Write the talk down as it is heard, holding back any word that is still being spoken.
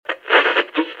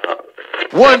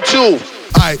1, 2.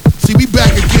 Alright, see, we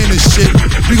back again and shit.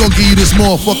 We gonna give you this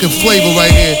motherfucking flavor right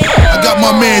here. I got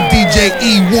my man DJ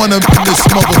E1 up in this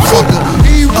motherfucker.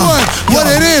 E1,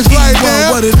 what it is right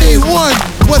now. E1,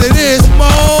 what it is,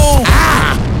 Mo.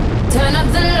 Turn up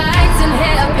the lights in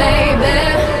here, baby.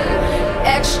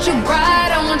 Extra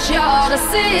bright, I want y'all to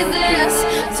see this.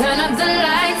 Turn up the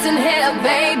lights in here,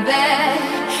 baby.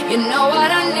 You know what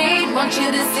I need, want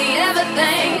you to see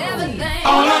everything.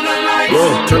 All of the lights.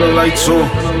 Whoa, turn the lights on.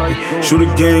 Shoot a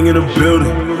gang in the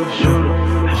building.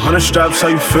 100 straps, how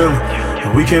you feeling?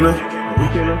 We can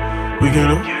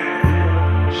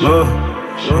love.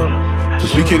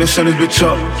 Cause we can't send this bitch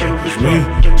up. It's me,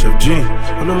 Sheff G.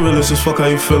 I'm the realest as fuck, how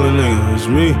you feeling, nigga? It's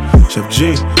me, Sheff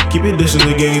G. Keep it distance,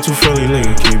 nigga, ain't too friendly,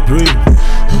 nigga. Can't breathe.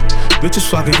 Bitches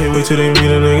flocking, can't wait till they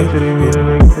meet a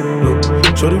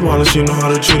nigga. Shorty wallin', she know how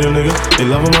to treat a nigga. They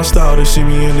loving my style, they see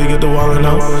me and they get the wallin'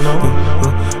 out.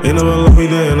 They never love me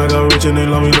then, I got rich and they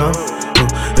love me now.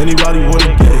 Anybody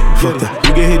wanna get it? Fuck that.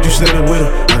 You get hit, you standing with her.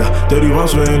 I got 30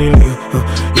 rounds for any nigga.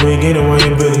 You ain't getting why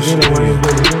you business.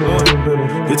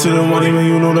 Get to the money, man,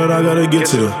 you know that I gotta get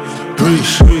to the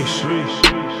breeze.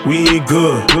 We ain't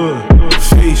good.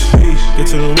 Feast. Get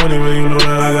to the money, man, you know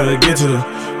that I gotta get to the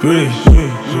breeze.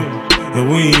 And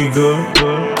we ain't good.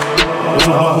 What's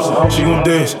your boss? She gon'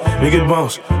 dance, make it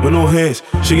bounce, with no hands.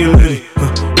 She get litty.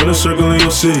 Run a circle in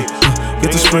your city.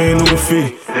 Get the spray and no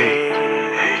graffiti.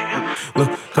 Look,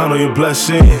 count on your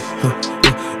blessings.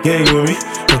 Gang with me.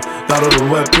 Got all the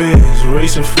weapons.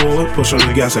 Racing forward, push on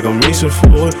the gas like I'm racing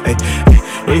forward. Ay,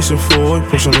 racing forward,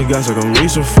 push on the gas like I'm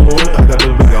racing forward. I got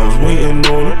the back, I was waiting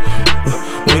on it.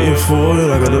 Waiting for it,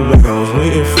 I got the back, I was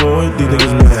waiting for it. These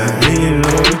niggas mad, hating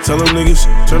on it. Tell them niggas,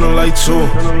 turn the lights on.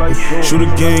 Shoot a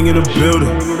gang in the building.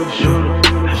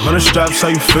 100 straps, how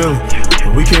you feeling?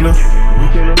 We can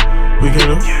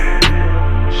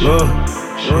love.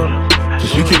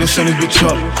 Cause we can't send this bitch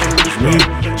up. It's me,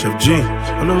 Sheff G.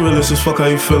 I'm the realest as fuck, how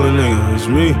you feeling, nigga? It's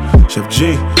me, Sheff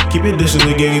G. Keep it distance,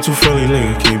 nigga, ain't too friendly,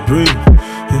 nigga. Can't breathe.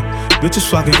 Bitches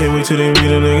flocking, can't wait till they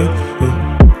meet a nigga.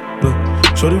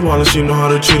 Shorty wallin', she know how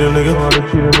to treat a nigga.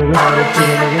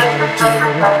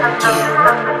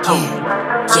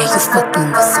 Yeah, you fucking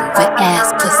with some wet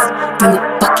ass pussy. Bring a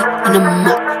bucket and a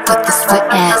mop for this wet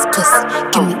ass pussy.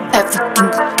 Give me everything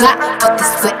you got for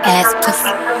this wet ass pussy.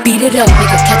 Beat it up,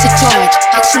 nigga, catch a charge.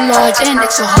 Extra large and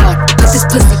extra hard. Put this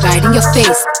pussy right in your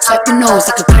face. Swipe your nose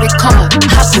like a credit card.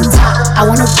 Hop on top, I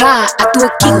wanna ride. I do a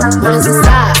king, what is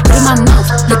inside? Put in my mouth,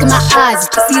 look in my eyes. This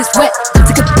pussy is wet, come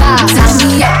take a dive. Tie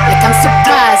me up like I'm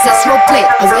surprised. That's roleplay,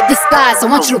 I wear disguise. I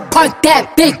want you to park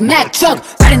that Big Mac truck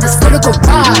right in the store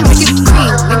garage. Make it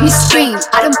scream, make me scream.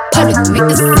 I don't public, make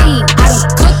the scene. I don't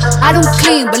cook, I don't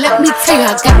clean, but let me tell you,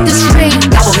 I got this ring.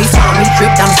 Gobble me, swallow me,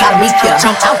 drip down inside of me. Yeah.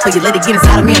 Jump out for you, let it get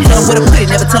inside of me and tell them where to put it.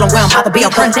 Never tell them where I'm about to be.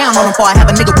 I'll run down on them before I have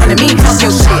a nigga running me. Fuck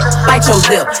your shit, bite your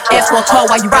lip. Ask for a call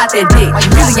while you ride that dick. You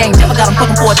really ain't never got him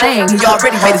fucking for a thing. He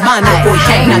already made his mind up before he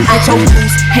came. Now get your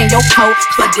boots, hang your coat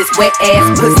for this wet ass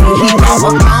pussy. He on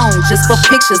my phone just for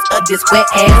pictures of this wet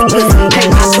ass pussy. Pay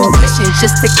my tuition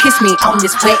just to kiss me on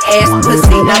this wet ass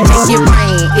pussy. Now make it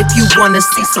rain if you wanna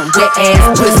see some wet ass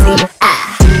pussy.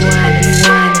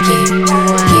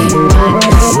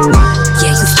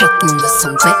 Yeah, you fucking with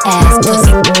some wet ass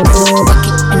pussy.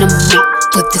 Bucket and a mop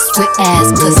for this wet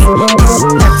ass pussy.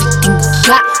 Everything you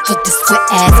got for this wet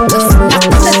ass pussy. Knock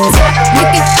on the top,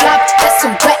 make it drop. That's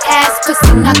some wet ass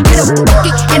pussy. Now get a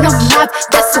bucket and a mop.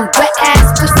 That's some wet ass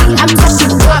pussy. I'm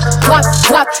talking wop, wop,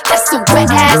 wop. That's some wet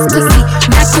ass pussy.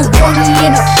 Macaroni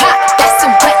in a pot. That's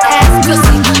some wet ass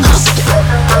pussy.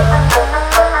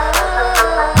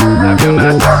 Have your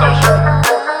nasty social.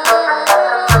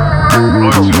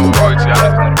 Royalty, I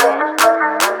like the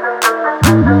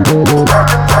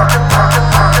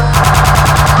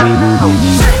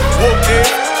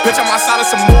bitch, I'm outside of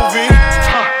some movie.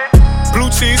 Blue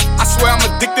cheese, I swear I'm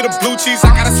addicted to blue cheese.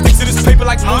 I gotta stick to this paper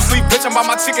like blue sleep. Bitch, I'm by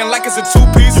my chicken like it's a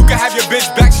two-piece. You can have your bitch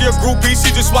back, she a groupie.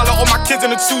 She just swallow all my kids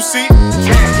in a two-seat.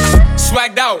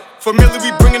 Swagged out, familiar,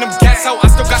 we bringing them gas out. I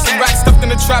still got some racks stuffed in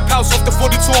the trap house. Off the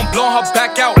 42, I'm blowing her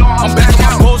back out. I'm back on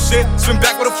my bullshit, spin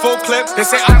back with a full clip. They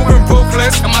say I'm moving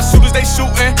ruthless, and my shooters they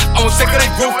shooting. I won't take her,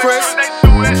 they roof, Chris.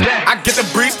 I get the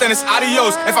breeze, then it's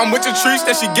adios. If I'm with your trees,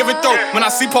 then she give it though. When I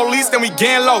see police, then we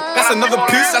gang low. That's another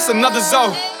piece, that's another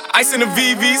zone. Ice in the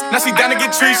VVs, now she down to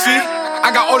get treachy. I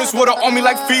got all this water on me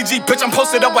like Fiji. Bitch, I'm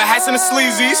posted up with hats and the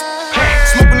sleazies.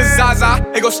 Smoking the Zaza,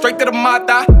 it go straight to the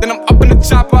Mata. Then I'm up in the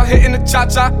chopper, hitting the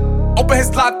cha-cha. Open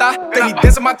his lata, then he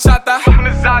dancing my chata. Smoking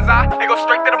the Zaza, it go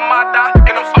straight to the Mata.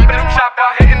 Then I'm up in the chopper,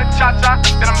 hitting the cha-cha.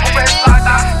 Then I'm open his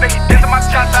lata, then he dancing my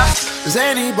chata.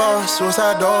 Zany boss,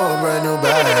 suicide door, brand new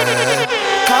bag.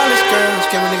 College girls,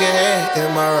 give a nigga head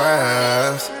in my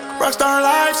raps. Rockstar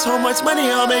life, so much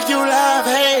money, I'll make you laugh.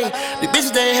 Hey, the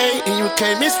bitches they hate, and you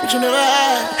can't miss what you never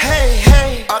had. Hey,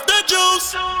 hey, off the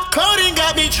juice, coding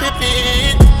got me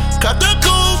tripping. Cut the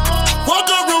coupe,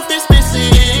 walk a roof is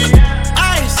missing.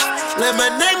 Ice,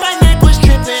 lemonade, my neck was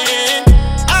tripping.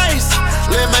 Ice,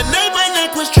 lemonade, my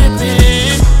neck was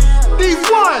tripping.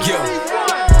 D1. Yeah,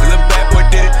 the little bad boy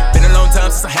did it. Been a long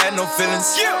time since I had no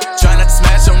feelings. Try not to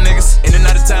smash on niggas. In and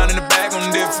out of town in the bag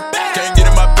on different. Can't get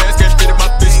in my pants, can't fit in my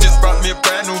bitch. Just brought me a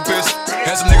brand new bitch.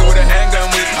 Had some nigga with a handgun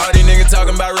with it. All these niggas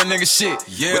talking about real nigga shit.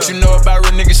 What you know about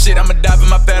real nigga shit? I'ma die for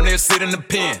my family or sit in the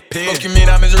pen. Fuck you mean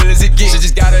I'm as real as it gets. She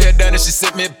just got her hair done and she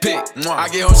sent me a pic. I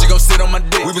get home, she gon' sit on my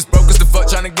dick. We was broke as the fuck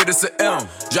tryna get us a M.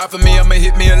 Drop for me, I'ma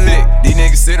hit me a lick. These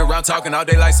niggas sit around talking all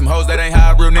day like some hoes. That ain't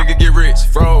how a real nigga get rich.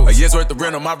 Froze. A year's worth of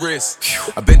rent on my wrist.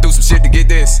 I been through some shit to get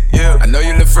this. I know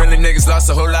you little friendly niggas lost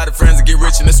a whole lot of friends to get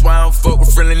rich, and that's why I don't fuck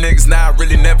with friendly niggas. Now I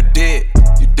really never did.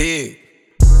 You did.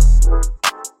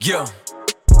 Yeah.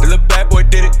 The little bad boy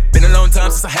did it. Been a long time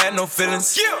since I had no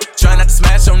feelings. Try not to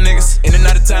smash on niggas. In and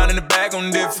out of town in the bag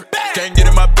on different. Can't get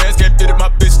in my pants, can't fit in my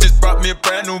bitch. Just brought me a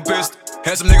brand new pistol.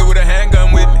 Had some nigga with a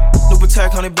handgun with me. New Patek,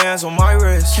 100 bands on my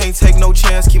wrist. Can't take no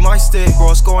chance, keep my stick.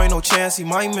 Bro, score ain't no chance, he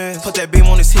might miss. Put that beam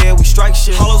on his head, we strike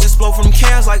shit. Hollows explode from them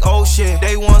cans like oh shit.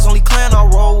 Day one's only clan I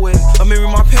roll with. I'm in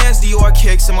my pants, Dior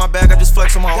kicks. In my bag, I just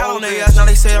flex on my own niggas. Now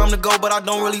they say I'm the GOAT, but I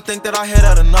don't really think that I hit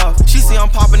that enough. She see I'm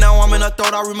popping, now I'm in her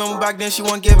throat. I remember back then she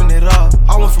wasn't giving it up.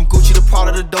 I went from Gucci to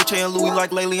Prada to Dolce and Louis,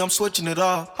 like lately I'm switching it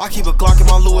up. I keep a Glock in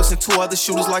my Lewis and 2 other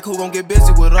shooters, like who gon' get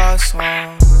busy with us?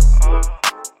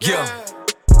 Yeah.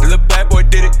 The little bad boy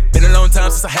did it. Been a long time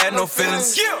since I had no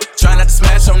feelings. Try not to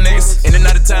smash on niggas. In and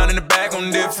out of town in the bag on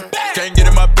different. Can't get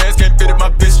in my pants, can't fit in my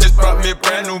bitch. Just brought me a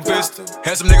brand new pistol.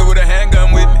 Had some nigga with a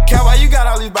handgun with me. Cal, why you got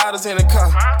all these bottles in the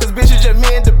car? Cause bitch, it's just me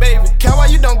and DaBaby. Cal, why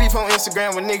you don't beef on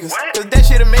Instagram with niggas? Cause that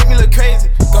shit'll make me look crazy.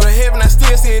 Go to heaven, I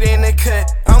still see it in the cut.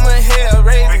 I'm in hell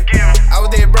raising. I was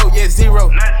there broke, yeah,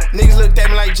 zero. Niggas looked at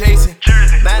me like Jason.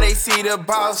 Now they see the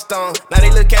Boston. Now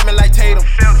they look at me like Tatum.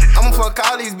 I'ma fuck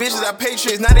all these bitches, I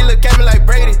Patriots. Now they look at me like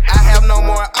Brady. I have no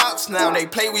more ops now. They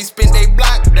play, we spin, they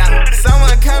block down.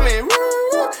 Someone coming,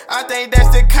 woo. I think that's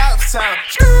the cops time.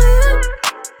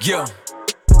 Yeah.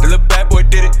 The little bad boy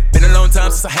did it. Been a long time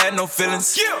since I had no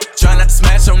feelings. Try not to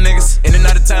smash on niggas. In and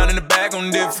out of town in the bag on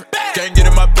different. Can't get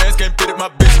in my pants, can't fit in my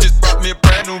bitch. Just brought me a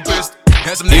brand new pistol.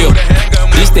 Had some nigga with a handgun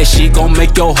with me. This that shit gon'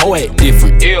 make your hoe act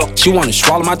different. She wanna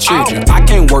swallow my children. I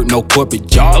can't work no corporate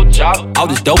job. All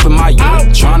this dope in my unit.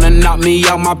 Tryna knock me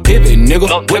out my pivot, nigga.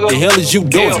 What the hell is you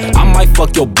doing? I might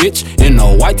fuck your bitch in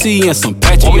a white tee and some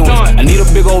patchy units. I need a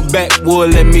big old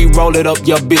backwood, let me roll it up.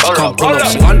 Your bitch come pull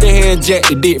up. She underhand jack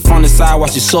the dick from the side while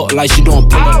she suck like she doing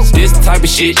pull-ups. This type of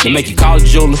shit that make you call a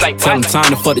jeweler. Tell him time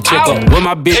to fuck the check up. Where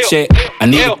my bitch at? I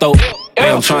need a throat. Hey,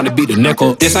 I'm trying to beat the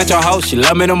nickel. This ain't your house, she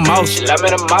love me the most. She love me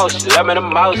the most, she love me the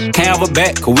most. Can't have her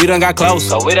back, cause we done got close.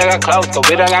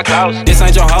 This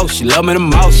ain't your house, she love me the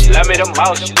most. She love me the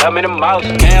most, she love me the most.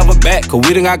 Can't have her back, cause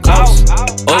we done got close.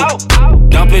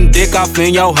 Dumping dick off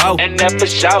in your hoe. And that for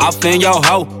sure. Off in your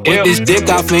hoe. With this dick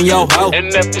off in your hoe.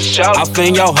 And that for sure. Off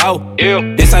in your hoe.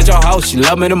 This ain't your house, she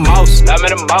love me the most. Love me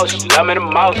the most, she love me the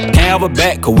most. Can't have her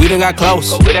back, cause we done got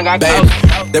close. Baby,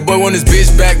 that boy want his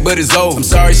bitch back, but it's over. I'm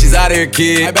sorry she's out of here,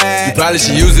 kid. You probably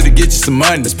should use it to get you some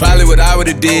money. That's probably what I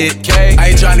would've did.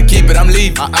 I ain't trying to keep it, I'm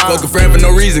leaving. Fuck a friend for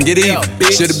no reason, get even.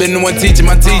 Should've been the one teaching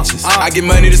my teachers. I get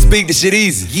money to speak, this shit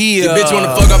easy. Your bitch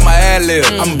wanna fuck up my ad lib.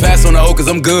 I'ma pass on the hoe cause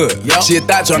I'm good. She a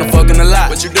thought tryna fucking a lot.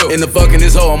 What you do? In the fucking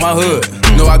this hoe on my hood.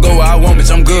 Know I go where I want,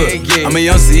 bitch, I'm good. I'm a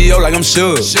young CEO like I'm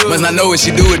sure. Must not know what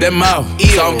she do with that mouth.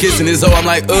 So I'm kissing this hoe, I'm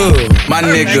like, my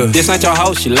nigga. This ain't your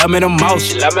house, she love me the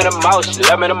most. She love me the most, she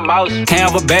love me the most.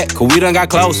 Can't have her back, cause we done got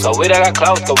close.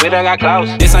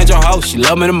 This ain't your house, she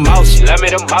love me the most. She love me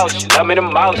the most, she love me the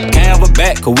most. Can't have her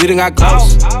back, cause we done got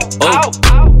close.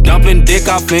 Dumping dick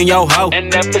off in your hoe.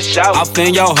 And that for sure. Off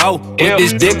in your hoe. With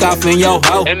this dick off in your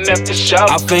hoe. And that for sure.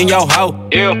 Off in your hoe.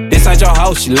 This ain't your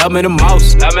house, she love me the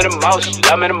most. Love me the most, she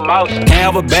love me the most. Can't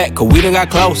have her back, cause we done got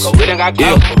close. We done got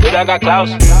close, we done got close.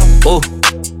 Ooh.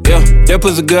 Yeah, that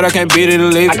pussy good, I can't beat it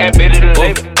or leave it. I can't beat it or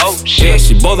leave it. Oh shit. Yeah,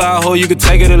 she both our hoe, you can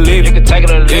take it or leave it. You can take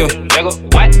it or leave it,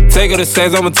 nigga. What? Take her to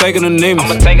sex, I'ma take her to name it.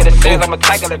 I'ma take her to sex, I'ma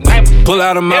take her to name it. Pull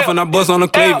out her mouth and I bust on the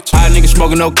cleavage. High nigga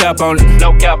smoking, no cap on it.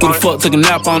 No cap on it. Who the fuck took a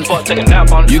nap on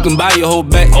it? You can buy your whole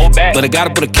back, but I gotta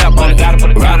put a cap on it.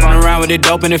 Riding around with it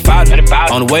dope and it fired.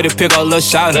 On the way to pick up little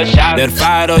shot. That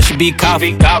fire though, she be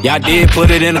coffee. Y'all did put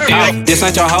it in the coffee. This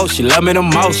ain't your house, she love me the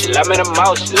most. She love me the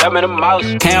most, she love me the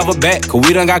most. Can't have her back, cause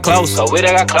we done got close.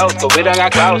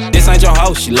 This ain't your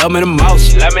house, she love love me the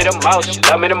most. She love me the most. She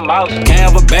love me the most. Can't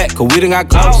have her back, cause we done got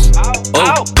close.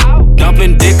 Oh,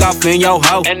 dumping dick off in your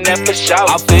hoe. And that for sure.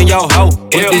 Off in your hoe.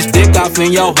 Put this dick off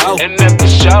in your hoe. And that for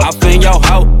sure. Off in your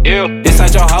hoe. This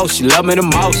ain't your hoe. She love me the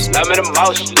most. Love me the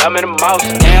most. She love me the most.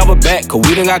 Can't have her back, cause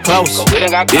we done got close. We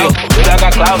done got close. We done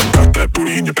got close. Drop that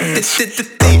booty in your pants. Drop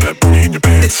that booty in your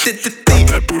pants. Drop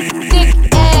that booty in your pants.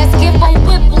 Thick ass, give 'em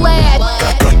whiplash.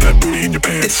 Drop that booty in your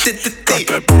pants. Drop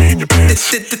that booty in your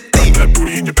pants. Drop that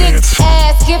booty in your pants. Thick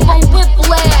ass, give 'em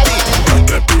whiplash. Drop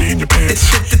that booty in your pants.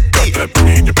 Drop that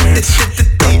booty in your pants. Drop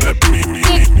that booty in your pants.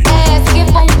 Thick ass, give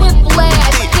 'em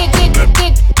whiplash. Thick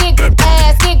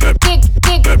ass, thick ass,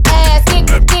 thick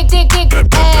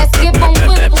ass, give 'em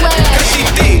whiplash. Cause she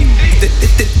thick.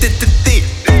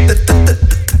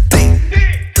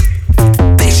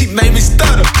 She made me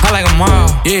stutter. I like 'em all,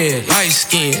 yeah. Light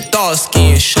skin, dark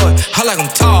skin, short. I like 'em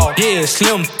tall, yeah.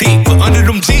 Slim, thick, but under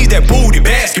them jeans, that booty,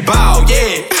 basketball,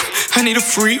 yeah. I need a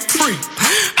free.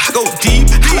 I go deep,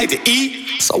 I like to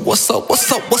eat. So what's up?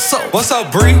 What's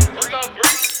up, Bree?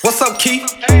 What's up, Keith?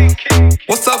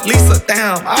 What's up, Lisa?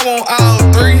 Damn, I want all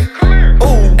three.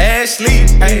 Ooh, Ashley,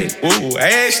 hey. Ooh,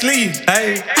 Ashley,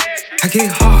 hey. I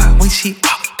get hard when she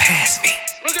walk past me.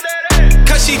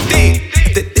 Cause she thick.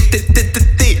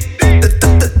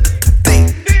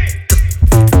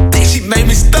 She made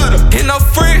me stutter. And her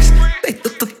friends, they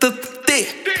thick.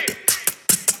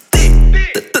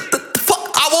 Fuck,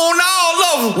 I want all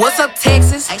of them. What's up,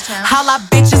 Texas? Holla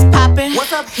bitches poppin'.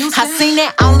 What's up, Houston? I seen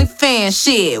that OnlyFans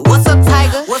shit. What's up,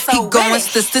 Tiger? He going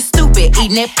stupid,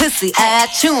 eating that pussy, eye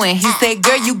chewing. He said,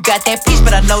 girl, you got that peach,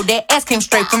 but I know that ass came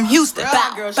straight from Houston.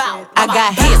 I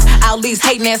got hits, all these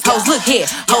hating ass hoes. Look here,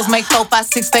 hoes make 4, 5,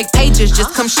 6 fake pages.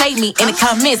 Just come shade me in the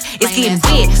comments. It's getting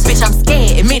dead, bitch. I'm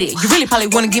scared. Admit it. You really probably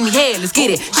wanna give me head. Let's get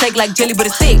it. Shake like jelly, but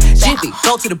it's thick. Jiffy,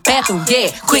 go to the bathroom,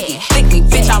 yeah. Quickie, flick me,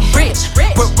 bitch. I'm rich.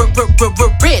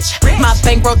 Rich. My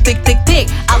bankroll thick.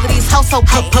 All of these hoes so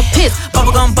piss.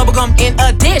 Bubblegum in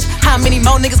a dish. How many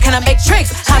more niggas can I make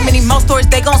tricks? How many more stories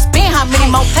they gon' spin? How many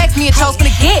more texts me and Chose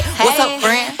finna get? What's up,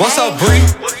 friend? What's up, Bree?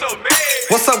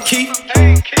 What's up, Keith?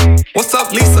 What's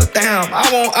up, Lisa? Damn, I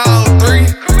want all three.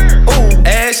 Ooh,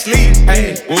 Ashley,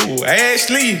 hey. Ooh,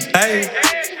 Ashley, hey.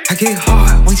 I get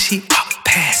hard when she walk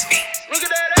past me.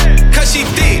 Cause she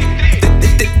thick.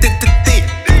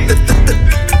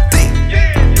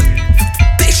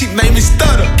 She made me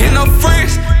stutter. And her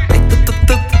friends, they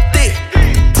thick.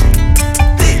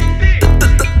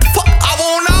 Fuck, I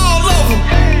want all of them.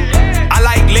 I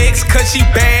like Lex, cause she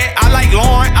bad. I like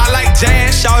Lauren, I like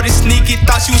Jazz. Shawty sneaky,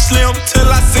 thought she was slim till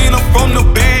I seen her from the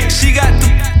back. She got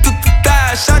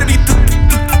thighs, shawty be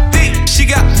thick. She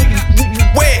got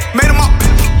wet, made them up.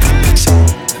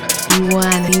 You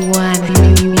want it.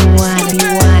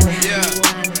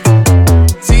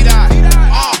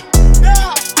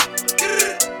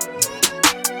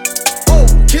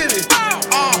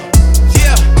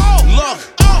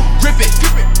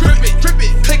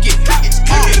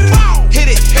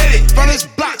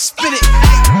 Spin it,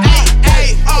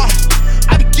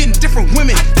 I be getting different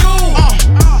women.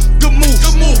 Good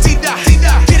move, T-Dot,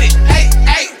 get it,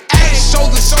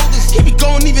 shoulders, he be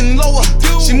going even lower.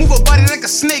 She move her body like a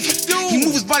snake, he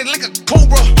move his body like a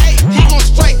cobra. He gon'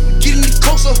 strike, getting me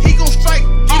closer, he gon' strike,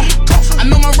 I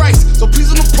know my rights, so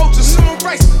please don't approach us. Look,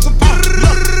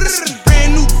 this is a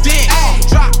brand new dance.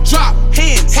 Drop,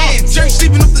 hands, Jerry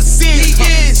sleeping off the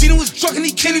sand. Gina was drunk and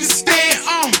he can't even stand.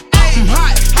 I'm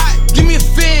hot. Give me a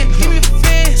fan.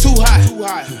 Too hot.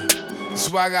 That's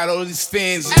why I got all these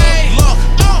fans. Look,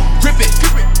 grip it,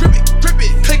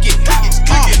 click it,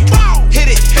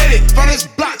 hit it, from this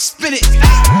block, spin it.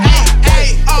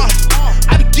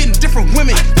 I be getting different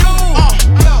women.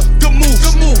 Good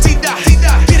move, T-Dot,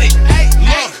 get it.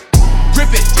 Look,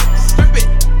 grip it,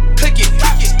 click it,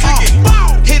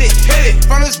 hit it,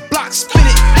 from this block, spin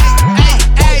it.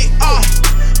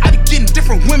 I be getting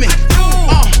different women.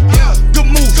 Good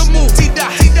move,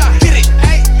 T-Dot, get it.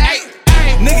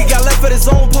 Nigga got left at his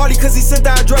own party cause he sent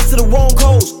the address to the wrong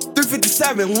codes.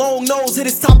 357, long nose, hit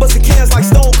his top bustin' cans like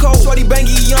Stone Cold. Shorty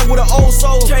bangy young with an old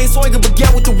soul. Chain swinging baguette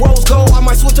with the rose gold. I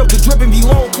might switch up the drip and be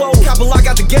long clothes. Capilla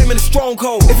got the game in the strong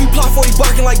cold. If he plot 40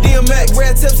 barking like DMX,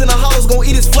 red tips in the hollows gon'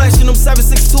 eat his flesh. And them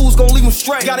 762s gon' leave him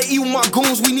straight. Gotta eat with my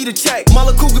goons, we need a check.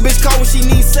 Mala Cougar bitch call when she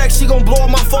needs sex. She gon' blow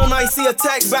up my phone, I ain't see a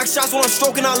text. Back shots when I'm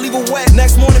stroking, I leave her wet.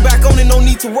 Next morning back on it, no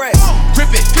need to rest. Grip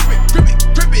it, click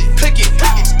it,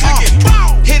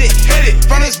 hit it,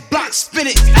 from this block, spin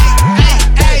it.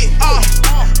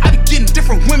 I be getting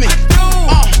different women.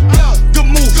 Good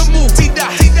move,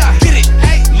 T-Dot, get it.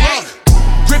 Look,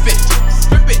 grip it,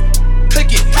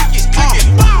 click it,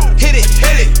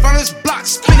 hit it, from this block,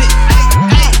 spin it.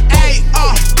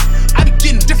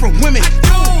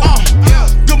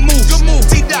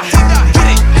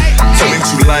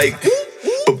 like,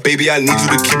 but baby, I need you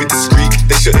to keep it discreet.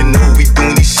 They shouldn't know we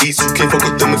doing these sheets. You can't fuck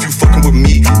with them if you fucking with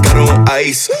me. Got her on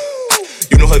ice.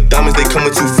 You know her diamonds, they come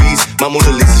in 2 V's. My Mona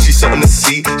Lisa, she something to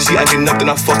see. She acting up, then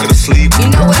I fuck her to sleep.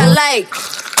 You know what I like?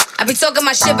 I be talking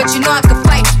my shit, but you know I can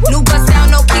fight. New bust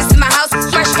down, no keys to my house.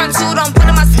 Fresh front two, don't put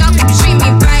in my scalp if you treat me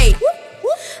right.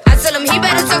 I tell him he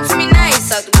better talk to me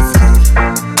nice.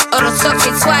 Or don't talk to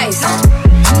me twice.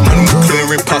 My new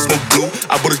clearing pots no blue.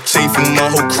 I bought a chain for my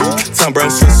whole crew. Tom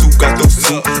Brown swimsuit, got those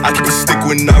two. I keep it stick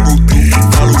when I roll through.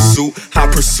 Follow suit, high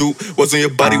pursuit. Was on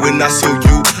your body when I saw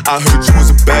you. I heard you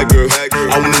was a bad girl.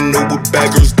 I wanna know what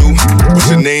bad girls do. What's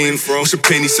your name? What's your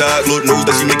penny size? Lord knows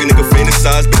that she make a nigga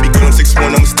fantasize. Baby girl, I'm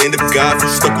 6'1", I'm a stand-up guy. If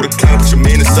you stuck with a clown, put your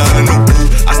man inside. I know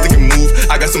boo, I stick and move.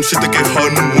 I got some shit that get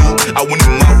hard to move. I want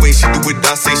it my way, she do what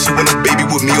I say. She want a baby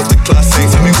with me off the class.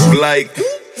 Tell me what you like.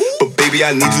 But baby,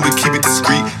 I need you to keep it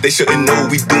discreet. They shouldn't know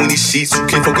we doing these sheets. You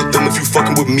can't fuck with them if you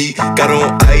fucking with me. Got her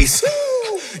on ice.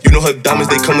 You know her diamonds,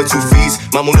 they come in 2 V's.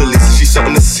 My Mona Lisa, she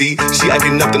something to see. She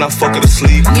acting up, then I fuck her to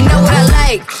sleep. You know what I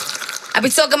like? I be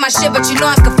talking my shit, but you know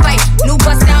I can fight. New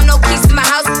bust down, no keys to my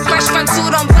house. Fresh front two,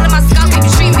 don't pull in my scalp if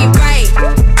you treat me right.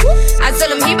 I tell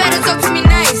him he better talk to me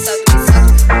nice.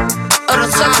 Or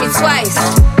don't talk to me twice.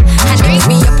 I know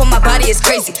me up on my body, it's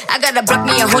crazy. I gotta block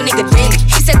me a whole nigga daily.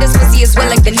 He said this pussy is wet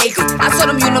like the Navy. I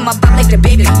told him you know my bop like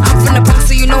DaBaby. I'm from the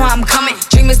Bronx, so you know how I'm coming.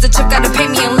 Dream is the trip, gotta pay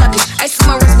me in luggage. Ice on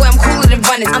my wrist, boy, I'm cooler than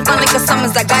running. I'm fine like a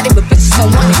summers, I got it, but bitches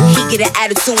don't want it. He get an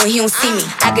attitude when he don't see me.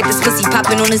 I get this pussy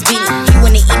popping on his beanie. He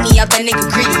wanna eat me out, that nigga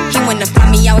greedy. He wanna fly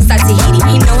me outside Tahiti.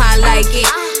 He know how I like it.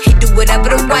 He do whatever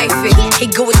the wife is. He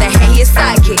go with the head, he a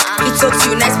sidekick. He talk to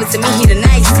you nice, but to me he the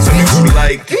nicest. You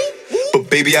like, but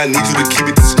baby, I need you to keep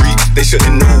it discreet. They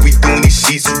shouldn't know we doing these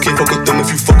sheets. You can't fuck with them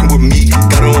if you fucking with me.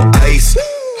 Got her on ice.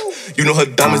 You know her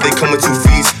diamonds, they come in 2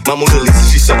 V's. My Mona Lisa,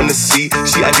 she something to see.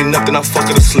 She acting up, then I fuck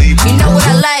her to sleep. You know what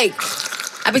I like?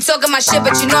 I be talking my shit,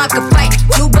 but you know I can fight.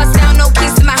 New bust down, no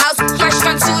keys to my house. Fresh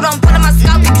front two, don't put in my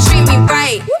scalp if you treat me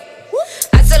right.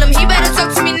 I tell him he better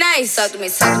talk to me nice. Talk to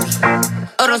me.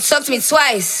 Or don't talk to me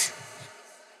twice.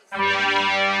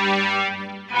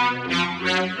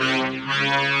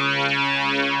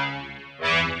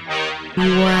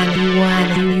 You want.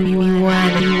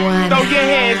 Throw your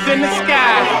hands in the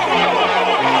sky.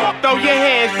 Throw your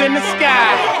hands in the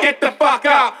sky. Get the fuck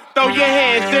up. Throw your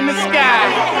hands in the sky.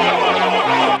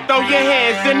 Throw your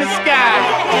hands in the sky.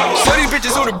 Show these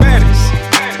bitches who the baddest.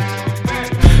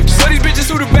 Show these bitches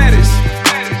who the baddest.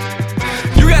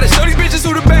 You gotta show these bitches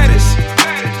who the baddest.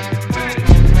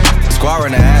 Square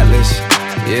in the Atlas,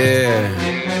 yeah.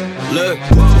 Look,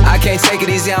 I can't take it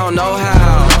easy, I don't know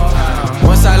how.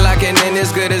 Once I lock it in,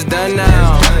 it's good, it's done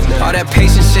now. All that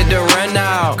patient shit to run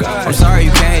out. I'm sorry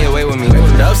you can't hate away with me.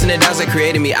 The ups and the downs that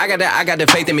created me. I got the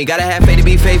faith in me. Gotta have faith to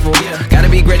be faithful. Gotta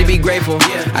be great to be grateful.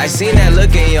 I seen that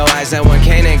look in your eyes that one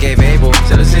Canaan gave Abel.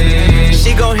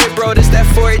 She gon' hit bro, this that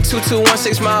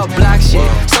 482-216 mile block shit.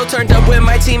 So turned up with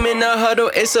my team in the huddle,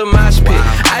 it's a mosh pit.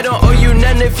 I don't owe you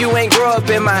nothing if you ain't grow up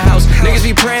in my house. Niggas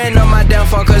be praying on my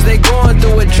downfall cause they going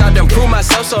through it. Tried to prove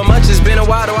myself so much, it's been a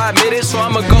while though I admit it. So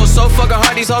I'ma go so fucking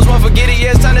hard, these hoes won't forget it.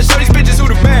 Yeah, it's time to show these bitches who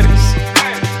the baddest.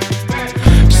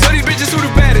 Show these bitches who the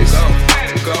baddest.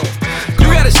 You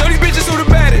gotta show these bitches who the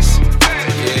baddest.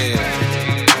 Yeah.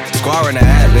 Square in the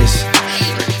Atlas.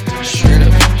 Straight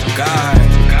up. God,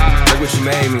 look what you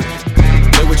made me.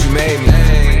 Look what you made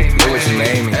me. Look what you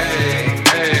made me.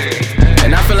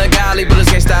 And I feel like golly, bullets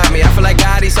can't stop me. I feel like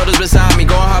God, these soldiers beside me.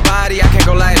 Going hard body, I can't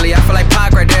go lightly. I feel like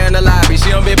Pac right there in the lobby.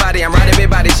 She on big body, I'm riding big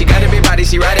body. She got a big body,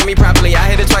 she riding me properly. I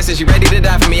hit her twice and she ready to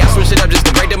die for me. I switch it up just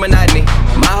to break the monotony.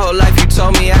 My whole life you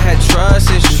told me I had trust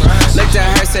issues. Looked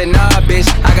at her, said nah bitch,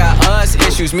 I got us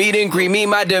issues. Meet and greet me,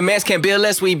 my demands can't build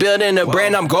less. We building a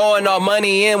brand, I'm going all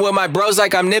money in with my bros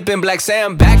like I'm nipping Black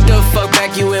Sam. Back the fuck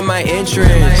back, you in my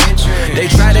entrance. They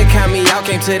try to count me out,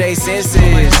 came to their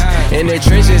senses. In the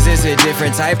trenches, it's a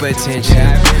different type of tension.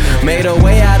 Made a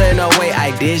way out of no way,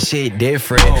 I did shit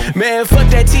different. Man, fuck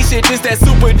that t-shirt, just that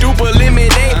super duper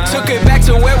lemonade. Took it back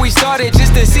to where we started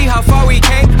just to see how far we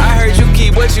came. I heard you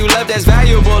keep what you love that's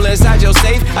valuable inside your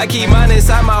safe. I keep mine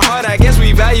inside my heart, I guess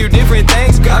we value different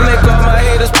things. I make all my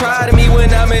haters proud of me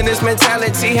when I'm in this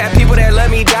mentality. Have people that love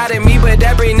me, doubting me, but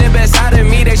that bring the best out of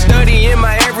me. They study in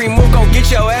my every move, gon' get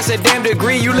your ass a damn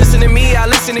degree. You listen to me, I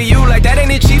listen to you, like that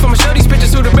ain't it chief. I'ma show these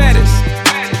bitches who the baddest.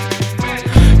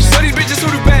 Show these bitches who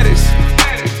the baddest.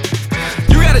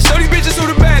 You gotta show these bitches who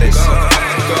the baddest.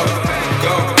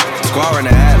 Go. Square in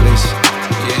the Atlas.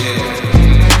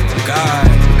 Yeah. God,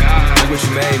 look what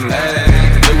you made me.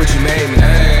 Look what you made me.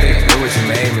 Look what you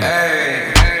made me.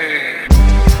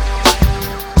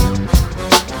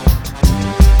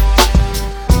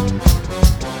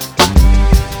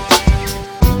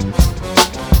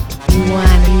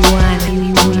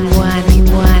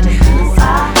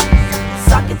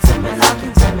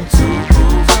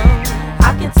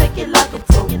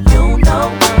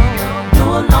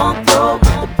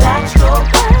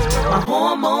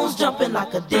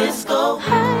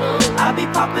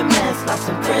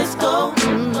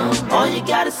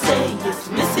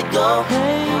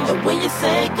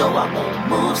 say go, I'm gonna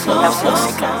move slow,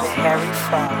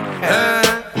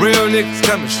 Real niggas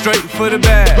coming straight for the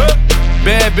bag.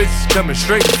 Bad bitches coming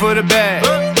straight for the bag.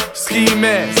 Ski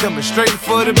mask coming straight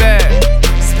for the bag.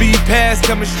 Speed pass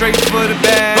coming straight for the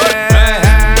bag.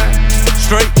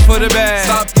 Straight for the bag.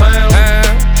 Stop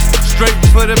playing. Straight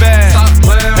for the bag. Stop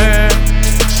playing.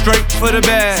 Straight for the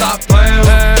bag. Stop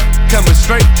playing. Coming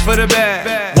straight for the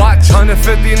bag. Watch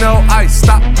 150, no ice.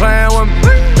 Stop playing with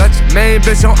me. Got your main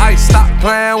bitch on ice. Stop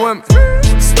playing with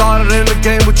me. Started in the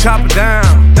game with chopper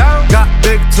down. Got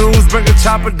big tools, bring a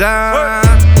chopper down.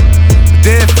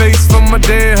 Dead face from my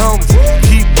dead homies.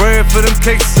 Keep bread for them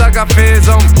cases, I got feds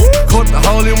on me. Caught the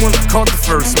holy ones, caught the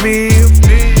first meal.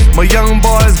 My young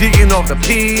boys geeking off the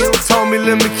peel. Told me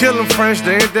let me kill them French,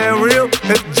 they ain't that real.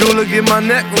 Hit the jeweler, get my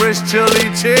neck rich, chill.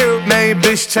 Main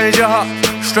bitch, change your heart,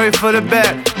 straight for the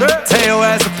back. Tear your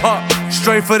ass apart,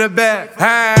 straight for the back.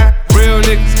 Real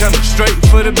niggas coming straight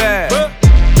for the bag.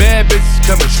 Bad bitches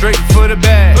coming straight for the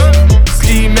bag.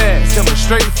 Ski mask coming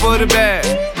straight for the bag.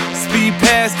 Speed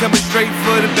pass coming straight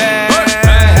for the bag.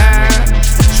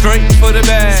 Straight for the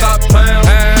bag. Stop playing.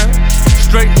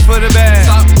 Straight for the bag.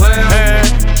 Stop playing.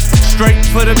 Straight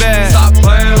for the bag. Stop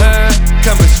playing.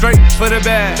 Coming straight for the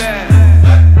bag.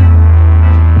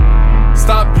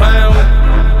 Stop playing.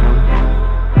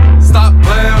 Stop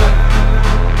playing.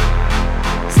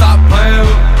 Stop playing.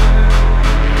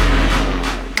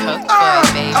 Cook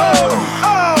baby.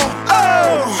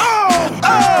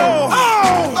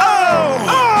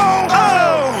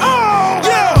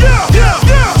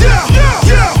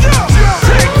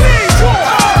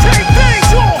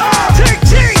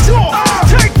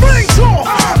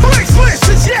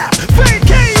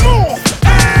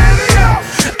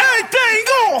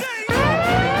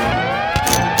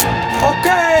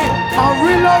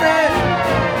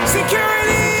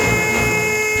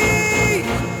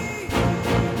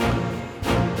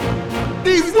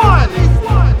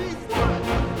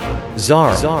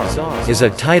 Czar is a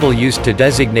title used to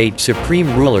designate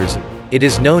supreme rulers. It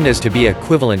is known as to be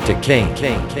equivalent to king,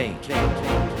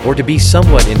 or to be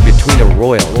somewhat in between a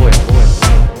royal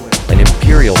and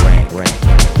imperial rank.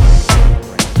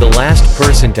 The last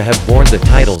person to have borne the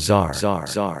title Czar.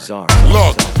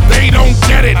 Look, they don't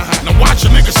get it. Now watch a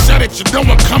nigga set it, you know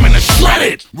I'm coming to shred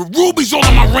it. With rubies all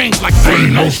on my rings like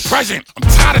Thanos present. I'm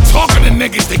tired of talking to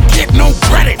niggas that get no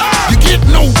credit. You get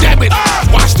no debit.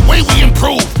 Watch the way we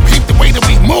improve, peep the way that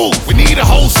we move. We need a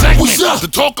whole segment to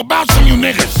talk about some you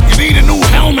niggas. You need a new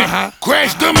helmet.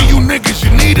 Crash dummy you niggas,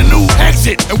 you need a new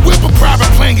exit. And whip a private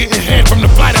plane getting head from the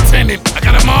flight attendant. I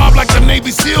got a mob like the Navy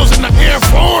SEALs in the Air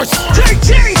Force. Take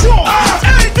chains on,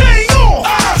 everything on.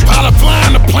 Pilot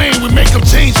flying the plane, we make them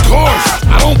change course.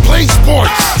 I don't play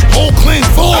sports, whole clean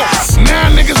force.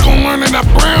 Now niggas gon' learn that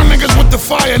brown niggas with the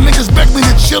fire. Niggas beg me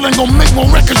to chill and gon' make more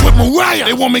records with Mariah.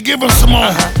 They want me give them some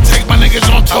more. Take my niggas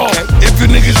on tour. If you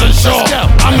niggas unsure,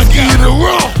 I'ma give you the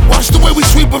raw. Watch the way we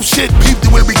sweep up shit, peep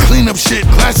the way we clean up shit.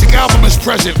 Classic album is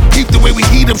present, peep the way we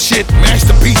heat up shit.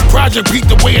 Masterpiece project, peep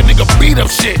the way a nigga beat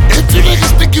up shit. If you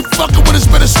niggas think you fucking with us,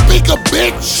 better speak up,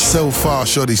 bitch. So far,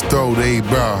 shorty's throw they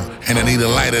bra, and I need a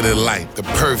lighter to light the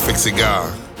perfect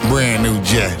cigar. Brand new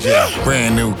jet,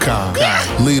 brand new car,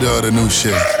 leader of the new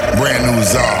shit, brand new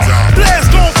czar.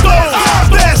 Blast on foes,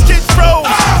 basket froze.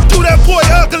 Do that boy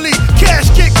ugly, cash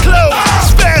get closed.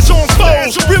 Spaz on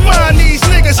foes, remind these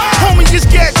niggas. Homie just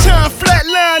got time,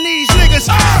 flatline these niggas.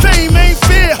 Fame ain't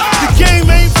fair, the game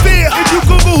ain't fair. If you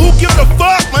Google who give a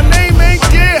fuck, my name ain't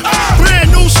there. Brand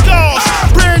new scars,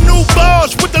 brand new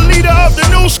bars. With the leader of the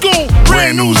new school,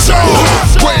 brand new czar.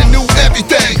 Brand new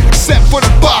everything, except for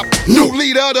the bop. New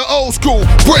leader of the old school,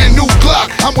 brand new Glock.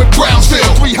 I'm with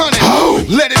Brownsville 300.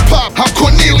 Let it pop. I'm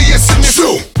Cornelius in this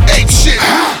ape shit.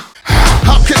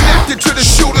 I'm connected to the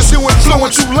shooters who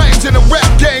influence you lames in the rap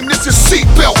game. This is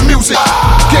seatbelt music.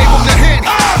 Gave them the hint,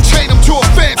 chain them to a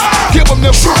fence, give them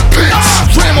the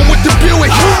trumpets, ram them with the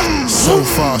Buick. So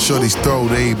far, shorty's throw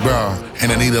they bra,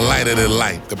 and I need a lighter to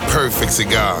light the perfect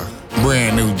cigar.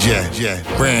 Brand new jet,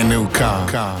 brand new car,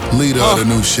 leader of the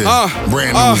new shit,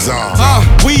 brand new czar.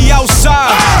 We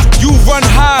outside, you run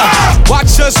high,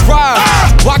 watch us ride,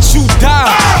 watch you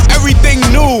die. Everything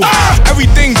new,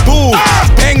 everything boo.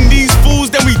 Bang these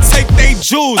fools, then we take they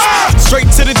jewels.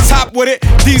 Straight to the top with it,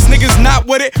 these niggas not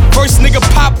with it. First nigga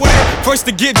pop with it, first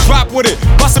to get dropped with it.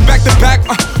 Bustin' back to back,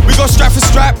 we gon' strap for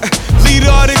strap.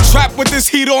 Leader of the trap with this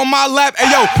heat on my lap.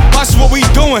 Hey yo, watch what we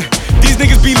doing, these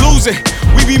niggas be losing.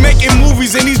 We be making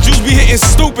movies and these Jews be hitting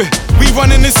stupid. We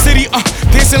running the city,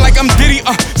 dancing like I'm Diddy,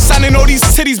 signing all these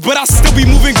titties, but I still be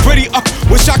moving gritty.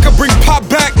 Wish I could bring pop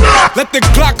back. Let the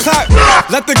Glock clap,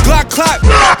 let the Glock clap,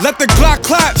 let the Glock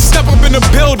clap. Step up in the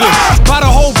building, buy the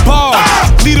whole bar.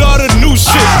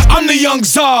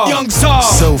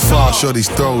 shorty's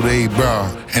throw they bra,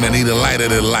 and I need a lighter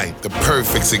than light, the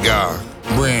perfect cigar.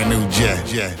 Brand new jet,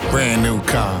 brand new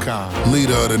car,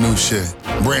 leader of the new shit,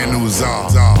 brand new czar.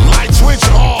 Light switch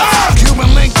off,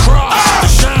 Cuban link cross, to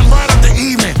shine bright up the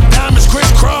evening, diamonds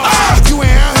crisscross. If you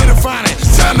ain't out here to find it,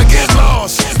 it's time to get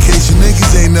lost. In case you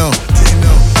niggas ain't know.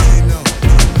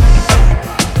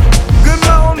 Good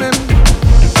morning.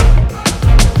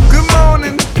 Good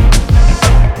morning.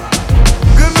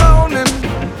 Good morning.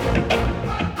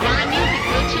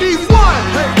 D1.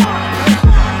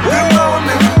 Good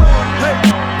morning.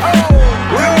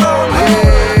 Good morning.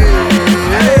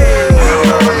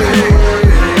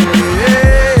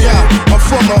 Yeah, I'm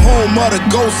from the home of the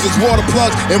ghosts, water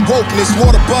plugs and wokeness,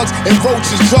 water bugs and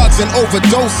roaches, drugs and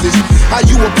overdoses. How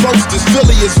you approach this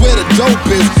Philly is where the dope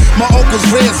is. My uncle's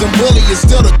Reds and Willie is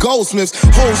still the goldsmiths.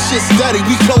 Whole shit steady,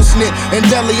 we close knit and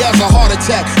deadly as a heart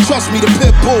attack. Trust me, the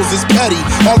pit bulls is petty,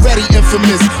 already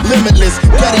infamous, limitless,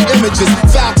 petty images,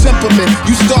 foul temperament.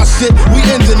 You start shit, we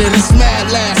ending it. It's mad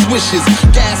last wishes,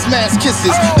 gas mask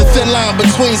kisses. The thin line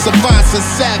between savants and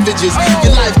savages.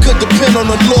 Your life could depend on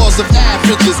the laws of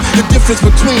averages. The difference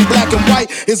between black and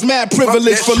white is mad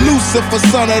privilege for Lucifer,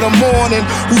 son of the morning,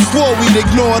 who swore we'd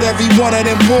ignored every one of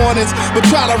them warnings, but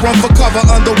try to run for cover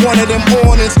under one of them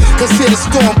awnings. Cause here the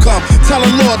storm come, tell the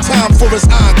Lord time for his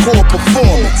encore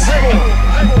performance.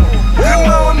 Good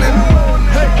morning.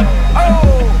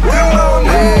 Good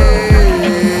morning.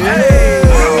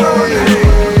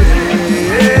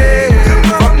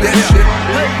 Fuck that shit.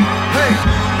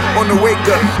 On the wake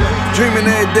up, dreaming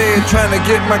every day and trying to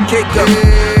get my cake up.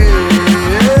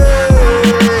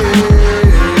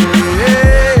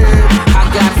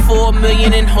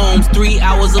 Million in homes, 3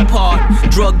 hours apart.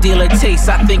 Drug dealer taste,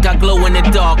 I think I glow in the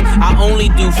dark. I only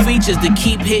do features to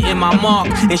keep hitting my mark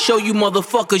and show you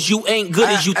motherfuckers you ain't good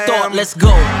as you thought. Let's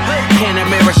go.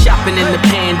 Panamera shopping in the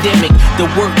pandemic. The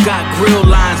work got grill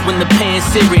lines when the pan's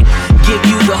searing. Give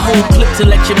you the whole clip to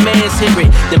let your mans hear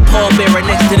it. Then pallbearer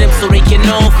next to them so they can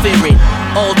all fear it.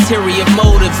 Ulterior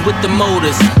motives with the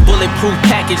motors. Bulletproof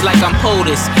package like I'm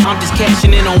POTUS. I'm just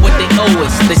cashing in on what they owe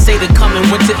us. They say the coming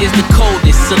winter is the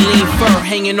coldest. Celine fur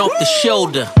hanging off the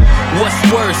shoulder. What's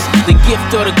worse, the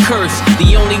gift or the curse?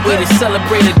 The only way to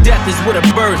celebrate a death is with a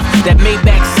birth. That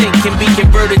Maybach sink can be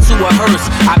converted to a hearse.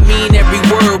 I mean every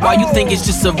word while you think it's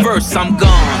just a verse. I'm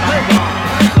gone.